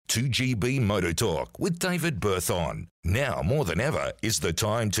2GB Motor Talk with David Berthon. Now more than ever is the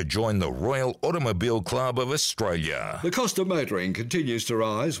time to join the Royal Automobile Club of Australia. The cost of motoring continues to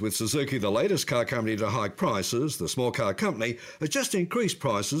rise, with Suzuki the latest car company to hike prices. The small car company has just increased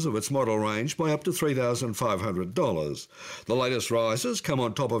prices of its model range by up to $3,500. The latest rises come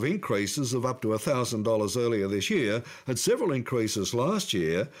on top of increases of up to $1,000 earlier this year and several increases last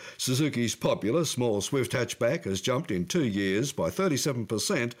year. Suzuki's popular small Swift hatchback has jumped in 2 years by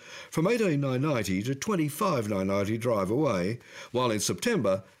 37% from $18,990 to $25,990 drive away, while in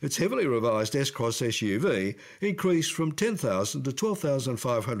September its heavily revised S-Cross SUV increased from $10,000 to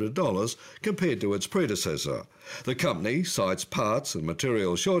 $12,500 compared to its predecessor. The company cites parts and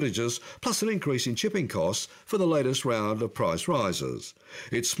material shortages plus an increase in shipping costs for the latest round of price rises.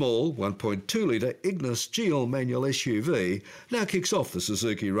 Its small 1.2-litre Ignis GL manual SUV now kicks off the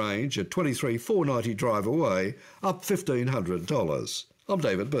Suzuki range at $23,490 drive away, up $1,500. I'm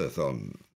David Berthon.